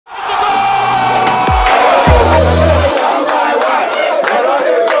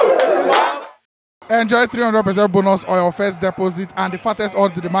enjoy 300% bonus on your first deposit and the fattest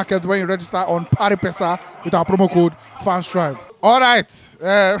odds in the market when you register on PariPesa with our promo code FANSTRIBE. All right.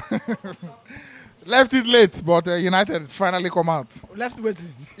 Left it late, but United finally come out. Left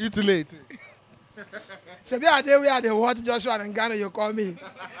waiting. You too late. Should be a day we had the watch Joshua and Ngannou, you call me.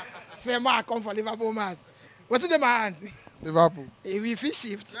 Say, ma, I come for Liverpool match. What's in my hand? Liverpool. If we fish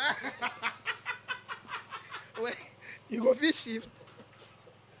shift. You go fish shift.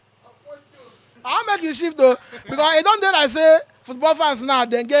 I'll make you shift though. Because I don't dare I say football fans now,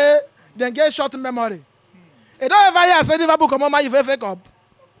 then get short memory. I don't ever hear say Liverpool come on, man, you fake up.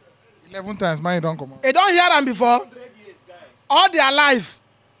 11 times, man, you don't come out. I don't hear them before. All their life.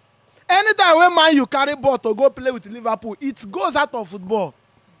 Anytime when man you carry ball to go play with Liverpool, it goes out of football.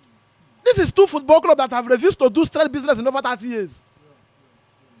 This is two football clubs that have refused to do straight business in over 30 years.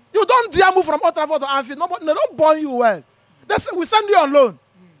 You don't dare move from Old Trafford to Anfield. No, they don't born you well. We send you on loan.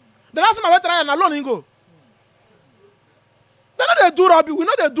 The last time I went try on loan, you go. They know they do rubbish. We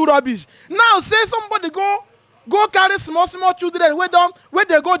know they do rubbish. Now say somebody go carry small children where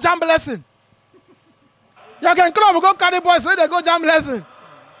they go jam blessing. You can club go carry boys where they go jam blessing.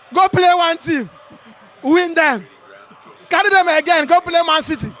 Go play one team, win them. Carry them again, go play Man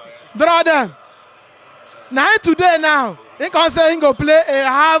City. Draw them. Now today now, he can say he go play a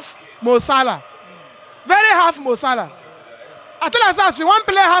half Mo Salah. Very half Mo Salah. I tell us if you want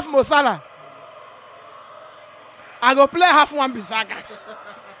to play half Mo Salah, I go play half one Bissaka.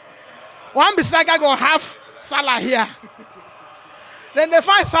 One Bissaka go half Salah here. Then they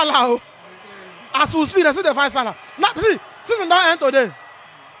find Salah. As we speak, they say they find Salah. Now see, season don't end today.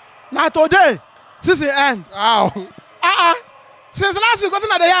 Now today, season end. Wow. Since last week,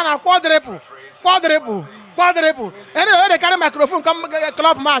 wasn't at the year now quadruple. Anyway, they carry microphone, come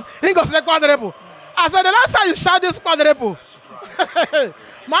club man, he goes say quadruple. I said the last time you shout this quadruple,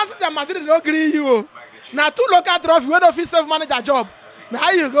 Man City and Madrid don't agree you. Now 2 local trophy, where the self manager job. Now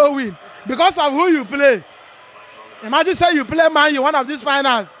how you go win? Because of who you play. Imagine say you play Man U one of these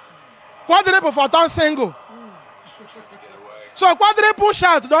finals. Quadruple for turn single. So quadruple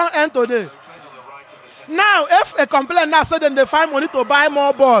shout don't end today. Now, if a complaint now said then they find money to buy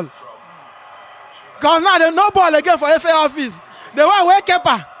more ball. Because now there's no ball again for FA office. They want to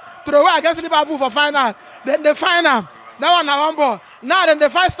keeper to the way against Liverpool for final. Then they find them. That one now one ball. Now then they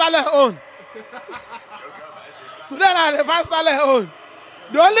find Sterling own. Today now they find Sterling own.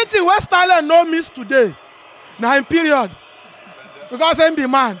 The only thing where Sterling no miss today, now in period. Because he be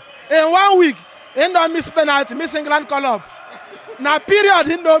man. In 1 week, he don't miss penalty, miss England call up. Now period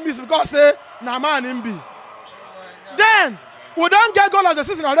he don't miss because now man him be. Then we don't get goal of the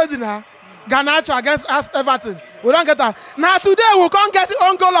season already now. Garnacho against us Everton. We don't get that. Now today we can't get the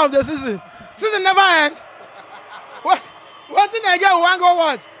own goal of the season. Season never end. What thing again we want to go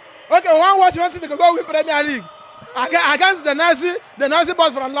watch? Okay, we want to watch one City go win Premier League. Against the Nazi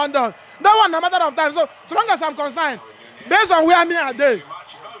boss from London. That one no matter of time. So long as I'm concerned, based on where me are there,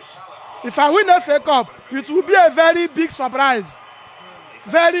 if I win the FA Cup, it will be a very big surprise.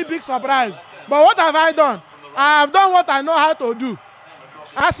 Very big surprise. But what have I done? I have done what I know how to do.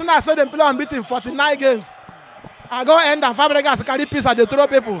 As soon as I said them play unbeaten 49 games, I go end and Fabregas carry piece and they throw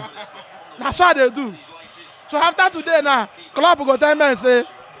people. That's what they do. So after today now, club will go tell me and say,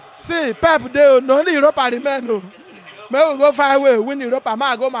 see, Pep, they no only Europa remain. No. May we go far away, win Europa,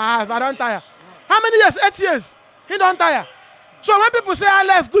 I go my house, I don't tire. How many years? 8 years. He don't tire. So when people say,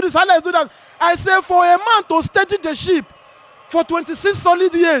 let's do this, let's do that, I say for a man to steady the ship for 26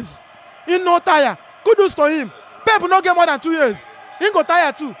 solid years, he no tire. Kudos to him. Pep no get more than 2 years. He go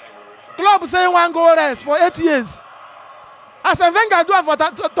tire too. Club say one go rest for 8 years. I said Wenger do it for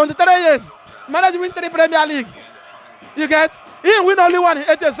 23 years. Manage win 3 Premier League. You get? He win only one in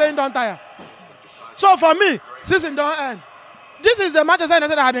 8 years saying don't tire. So for me, season don't end. This is the Manchester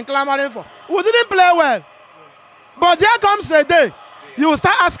United I have been clamoring for. We didn't play well. But there comes a day, you will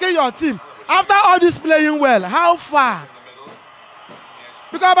start asking your team, after all this playing well, how far?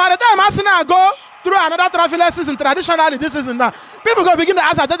 Because by the time Arsenal go through another trophyless season, traditionally this season now, people go begin to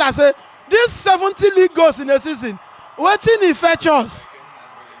ask Arteta and say, this 70 league goals in a season, what's in the features?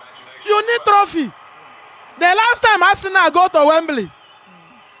 You need trophy. The last time Arsenal go to Wembley,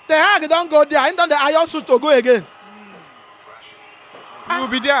 the Hag don't go there, he don't the iron suit to go again. You will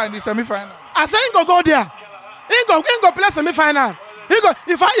be there in the semi-final. I say he go there. He go play semi-final.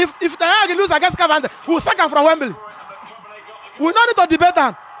 If the Hag lose against Cavani, we'll sack him from Wembley. We don't need to debate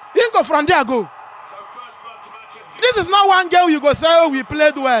him. He go from there go. This is not one game you go say, oh, we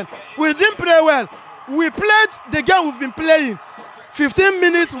played well. We didn't play well. We played the game we've been playing. 15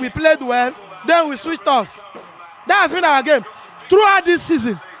 minutes we played well, then we switched off. That has been our game throughout this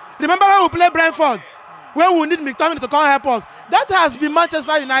season. Remember when we played Brentford? where we need McTominay to come help us. That has been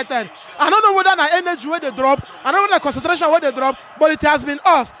Manchester United. I don't know whether the energy where they drop, I don't know the concentration where they drop, but it has been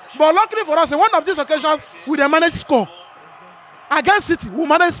us. But luckily for us, in one of these occasions, we managed to score. Against City, we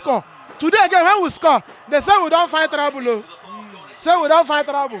managed to score. Today again, when we score, they say we don't find trouble. Say we don't find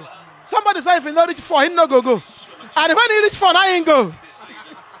trouble. Somebody say if he not reach 4, he no go. And when he reach 4, now he ain't go.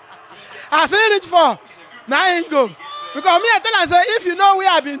 I say he reach 4, now he ain't go. Because me, I tell them, say, if you know where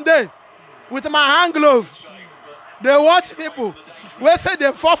I've been there, with my hand glove, they watch people. We say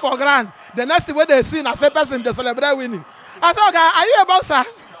they fall for grand. The next thing when they see, I say person, they celebrate winning. I say, okay, are you a boxer?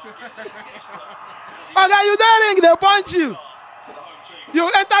 Okay, you daring, they punch you. You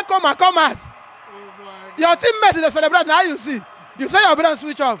enter, come out. Your teammates, they celebrate, now you see. You say your brain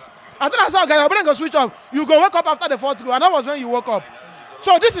switch off. I think I said, okay, your brain go switch off. You go wake up after the 4th goal, and that was when you woke up.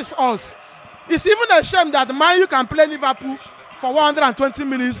 So this is us. It's even a shame that Man U can play Liverpool for 120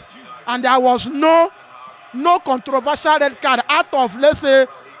 minutes, and there was no controversial red card out of, let's say,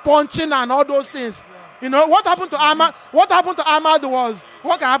 punching and all those things. You know, what happened to Amad? What happened to Amad was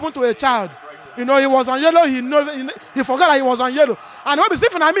what can happen to a child. You know, he was on yellow, he forgot that he was on yellow. And when we see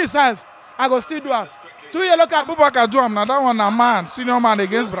for me myself, I go still do it. 2 yellow cards. Abubakar do am now. That one a man, senior man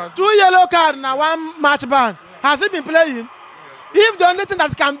against Brazil. 2 yellow cards now, 1 match ban. Has he been playing? If the only thing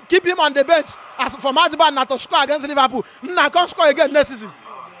that can keep him on the bench as for match ban not to score against Liverpool, I can't score again next season.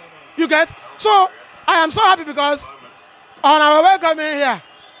 You get? So I am so happy because on our way coming here,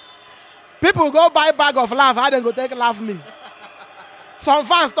 people go buy bag of laugh. How they go take laugh me? Some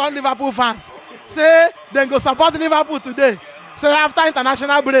fans turn Liverpool fans. Say they go support Liverpool today. Say after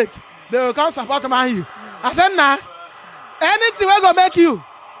international break, they will come support Man U. I said, nah, anything will go make you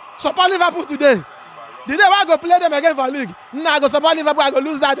support Liverpool today. The day I go play them again for league, I go support Liverpool, I go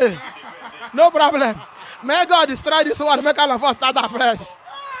lose that day. No problem. May God destroy this world, make all of us start afresh.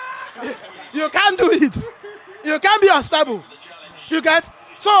 You can't do it. You can't be unstable. You get?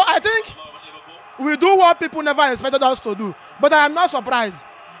 So I think we do what people never expected us to do. But I am not surprised.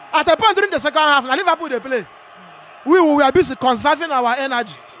 At a point during the second half, now Liverpool they play. We were busy conserving our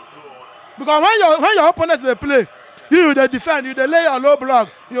energy. Because when your opponents they play, you they defend, you they lay your low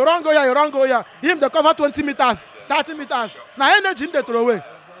block, you run go here, him they cover 20 meters, 30 meters. Now energy they throw away.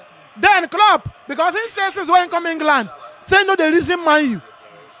 Then Klopp, because he says since when come England, say no the reason Man U.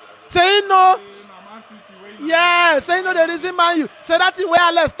 Say no. Yeah, say no the reason Man U. Say that thing where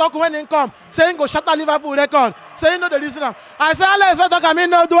Alex talk when he come. Say go shatter Liverpool record. Say no the reason. I say Alex what talk I mean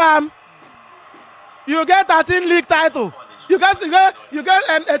no do am. You get 13 league title. You get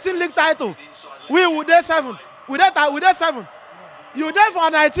 18 league title. We would there 7. We there 7. You there for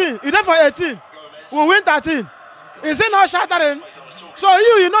 19. You there for 18. We win 13. Is it not shattering? So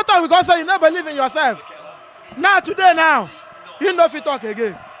you not talk because you don't believe in yourself. Now today you know if you talk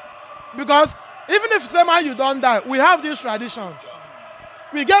again. Because even if say man you don't die, we have this tradition.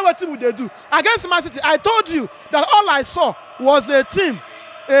 We get what they do. Against Man City, I told you that all I saw was a team,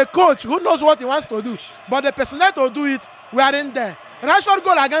 a coach who knows what he wants to do. But the personnel to do it weren't there. Rashford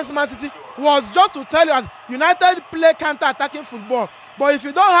goal against Man City was just to tell you that United play counter-attacking football. But if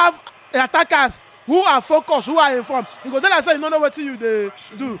you don't have attackers who are focused, who are informed, you go tell us, you don't know what you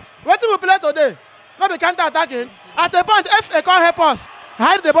do. What we play today? Not be counter-attacking. At a point, if they can't help us,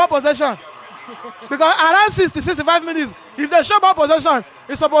 hide the ball possession. Because around 60-65 minutes, if they show ball possession,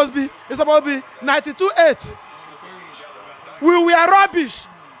 it's supposed to be 92-8. We were rubbish.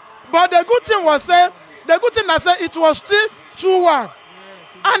 But the good thing was it was still 2-1.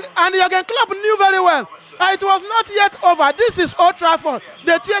 And Jurgen Klopp knew very well that it was not yet over. This is Old Trafford,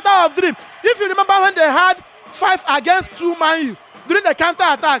 the theater of dream. If you remember when they had 5 against 2 Man U during the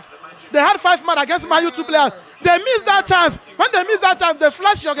counter-attack, they had 5 men against Man U 2 players. They missed that chance. When they missed that chance, they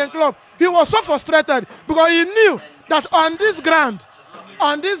flashed Jurgen Klopp. He was so frustrated because he knew that on this ground,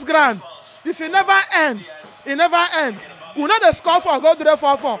 if it never end. We know the score for go to the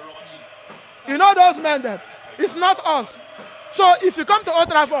 4-4. You know those men then. It's not us. So if you come to Old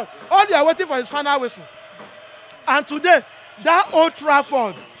Trafford, all you are waiting for is final whistle. And today, that Old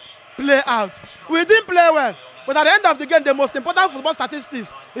Trafford play out. We didn't play well. But at the end of the game, the most important football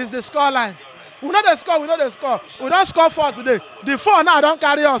statistics is the score line. We know the score. We don't score 4 today. The 4 now don't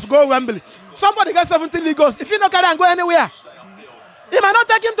carry us, go Wembley. Somebody gets 17 league goals. If you don't carry and go anywhere, he might not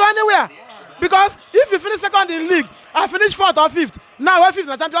take him to anywhere. Because if you finish second in league, I finish 4th or 5th. Now we're 5th in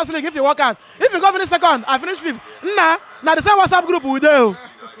the Champions League if you work out. If you go finish second, I finish 5th. Now the same WhatsApp group we do.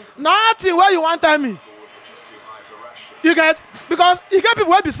 Nothing where you want time me. You get? Because you get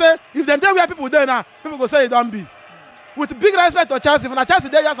people where be say, if they there where people there now, people go say it don't be. With big respect to Chelsea, if Chelsea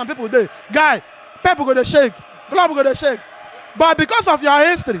there, you have some people there. Guy, people go to shake. Club go to shake. But because of your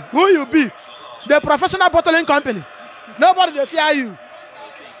history, who you be, The professional bottling company. Nobody they fear you.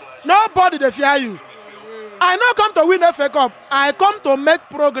 Nobody they fear you. I not come to win FA Cup. I come to make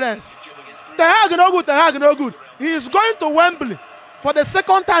progress. Ten Hag no good, Ten Hag no good. He is going to Wembley for the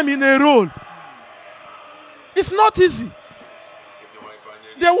second time in a row. It's not easy.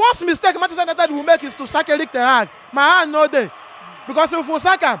 The worst mistake Manchester United will make is to sack Ten Hag. My hand no day. Because if we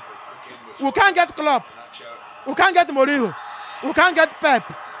sack him, we can't get Klopp. We can't get Mourinho. We can't get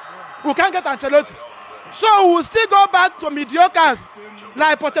Pep. We can't get Ancelotti. So we'll still go back to mediocres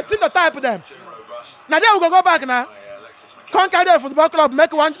like Pochettino type of them. Now then we go back now. Can't carry a football club,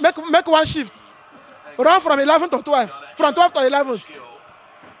 make one shift. Run from 11 to 12. From 12 to 11.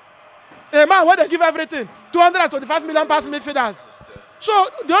 A man where they give everything. 225 million pass midfielders. So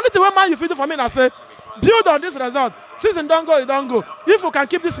the only thing man you feel for me I say, build on this result. Season don't go, it don't go. If we can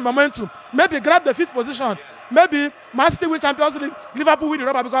keep this momentum, maybe grab the 5th position. Maybe Man City win Champions League, Liverpool win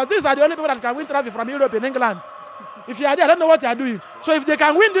Europa, because these are the only people that can win trophy from Europe in England. If you are there, I don't know what you are doing. So if they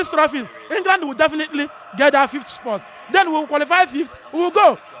can win these trophies, England will definitely get that 5th spot. Then we will qualify 5th. We will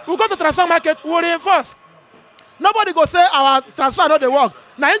go. We will go to transfer market. We will reinforce. Nobody go say our transfer not they work.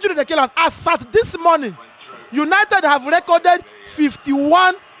 Now injury they kill us. As at this morning, United have recorded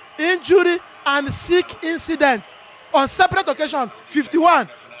 51 injury and sick incidents on separate occasions. 51.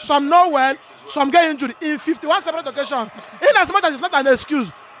 Some know well, some get injured in 51 separate occasions. In as much as it's not an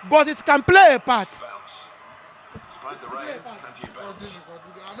excuse, but it can play a part. I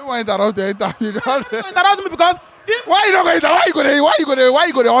don't want to interrupt the interview. Interrupt me because if why you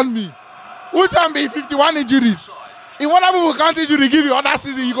going to on me? Which can be 51 injuries? In one of people can't injury give you other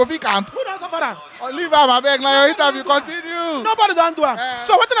season, you go fi can't. Who don't suffer that? Or leave am abeg, now your interview continue. Nobody don't do it.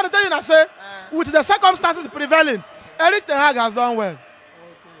 So what did I tell you? I say, with the circumstances prevailing, Ten Hag has done well.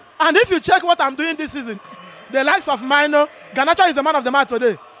 And if you check what I'm doing this season, the likes of Minor, Garnacho is the man of the match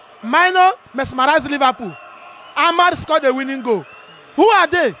today. Minor mesmerized Liverpool. Amad scored the winning goal. Who are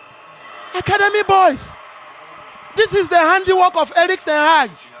they? Academy boys. This is the handiwork of Ten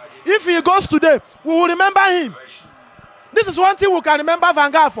Hag. If he goes today, we will remember him. This is one thing we can remember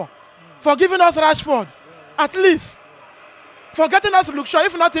Van Gaal for giving us Rashford, at least. For getting us Luke Shaw,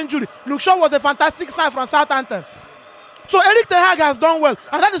 if not injury. Luke Shaw was a fantastic sign from Southampton. So Ten Hag has done well,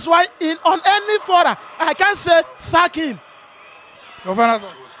 and that is why on any fora I can't say sack him. Your final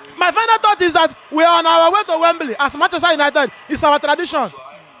thought? My final thought is that we are on our way to Wembley as Manchester United. It's our tradition.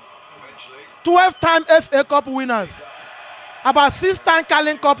 12-time FA Cup winners, about 6-time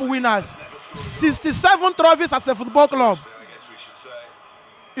Carling Cup winners, 67 trophies as a football club.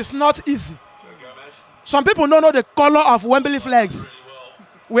 It's not easy. Some people don't know the color of Wembley flags.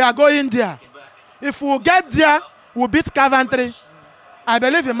 We are going there. If we get there, we'll beat Coventry. I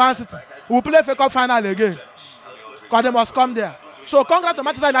believe in Man City. We'll play FA Cup final again. Because they must come there. So congrats to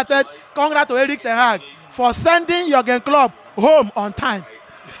Manchester United, congrats to Ten Hag for sending Jurgen Klopp home on time.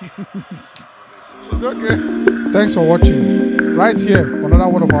 It's okay. Thanks for watching. Right here, another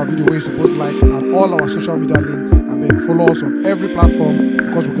one of our videos where you're supposed to like, and all our social media links. I mean, follow us on every platform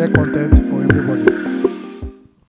because we get content for everybody.